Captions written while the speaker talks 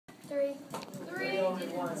3. 3 over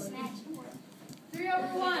 1 or 3.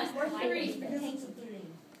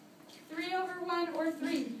 3 over 1 or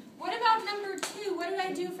 3. What about number 2? What did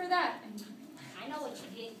I do for that? I know what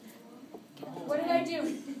you did. What did I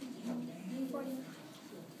do? 40.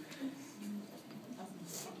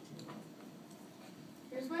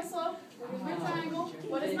 Here's my slope. Here's my triangle.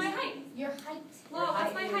 What is my height? Your height. Well,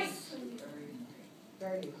 what's my height?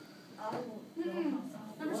 30.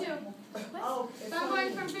 Number 2. Oh, If I'm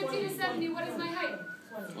going from 50 to 70, what is my height?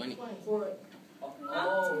 20. 20.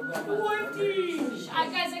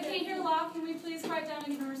 Guys, I can't hear law. Can we please write down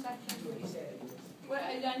and give respect? What,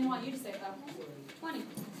 I didn't want you to say it though. 20.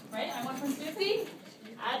 Right? I went from 50.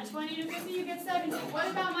 Add 20 to 50, you get 70. What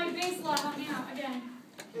about my base law? Help me out again.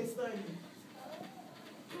 It's 30.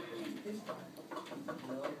 Idiots.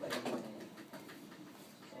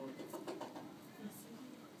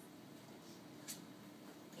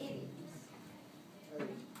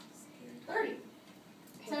 30.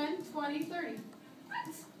 10, 20, 30.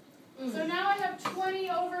 So now I have 20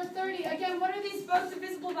 over 30. Again, what are these both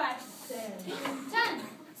divisible by? 10. 10.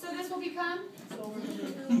 So this will become?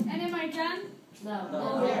 And am I done?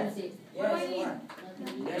 No. Yes. What do I need?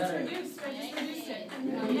 It's reduced. I just reduced it.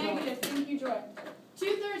 Negative. Thank you, Joy.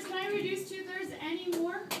 2/3. Can I reduce 2/3 any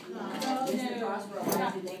more? No.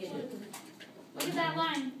 Look at that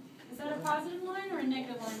line. Is that a positive line or a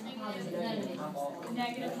negative line?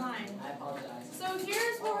 Negative line. I apologize. So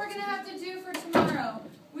here's what we're going to have to do for tomorrow.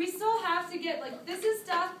 We still have to get, this is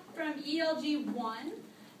stuff from ELG 1.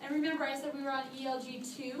 And remember, I said we were on ELG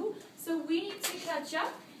 2. So we need to catch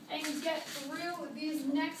up and get through these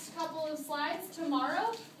next couple of slides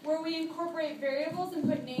tomorrow where we incorporate variables and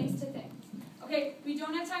put names to things. Okay, we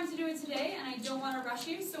don't have time to do it today, and I don't want to rush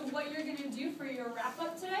you. So what you're going to do for your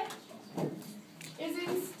wrap-up today is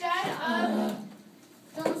instead of,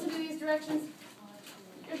 don't listen to these directions.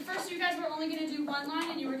 At first, you guys were only going to do one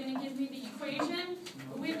line, and you were going to give me the equation.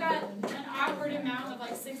 We've got an awkward amount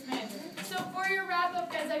of 6 minutes. So for your wrap-up,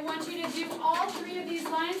 guys, I want you to do all 3 of these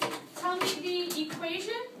lines. Tell me the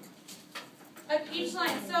equation of each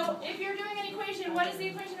line. So if you're doing an equation, what is the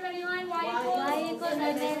equation of any line? Y equals M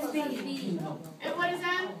minus B. And what is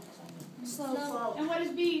M? Slope. And what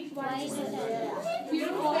is B? Y equals M.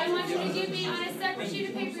 Beautiful. I want you to give me on a separate sheet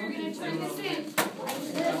of paper. You're going to turn this in.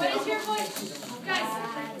 What is your voice? Guys.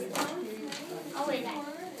 Oh, wait. I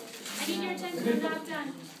need your attention. I'm not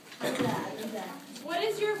done. What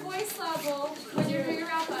is your voice level when you're doing your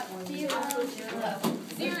wrap-up? 0.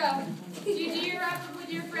 0. Do you do your wrap-up with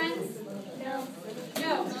your friends? No.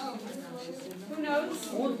 No. Who knows?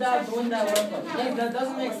 Who's that doing that work? Hey, that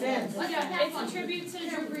doesn't make sense. Yeah, it's a tribute to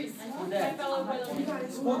Drew Brees, my fellow Boilermaker.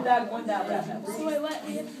 Who's that going that rap?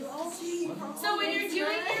 So when you're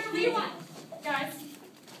doing your rewind, guys,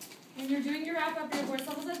 when you're doing your wrap-up, your voice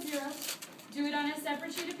level's at 0. Do it on a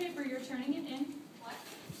separate sheet of paper. You're turning it in.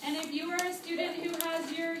 And if you are a student who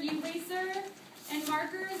has your eraser and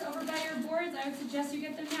markers over by your boards, I would suggest you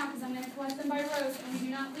get them now because I'm going to collect them by rows, and we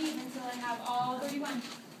do not leave until I have all 31.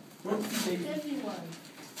 51.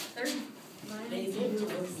 30. Did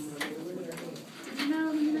Did you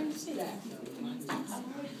know you meant to say that?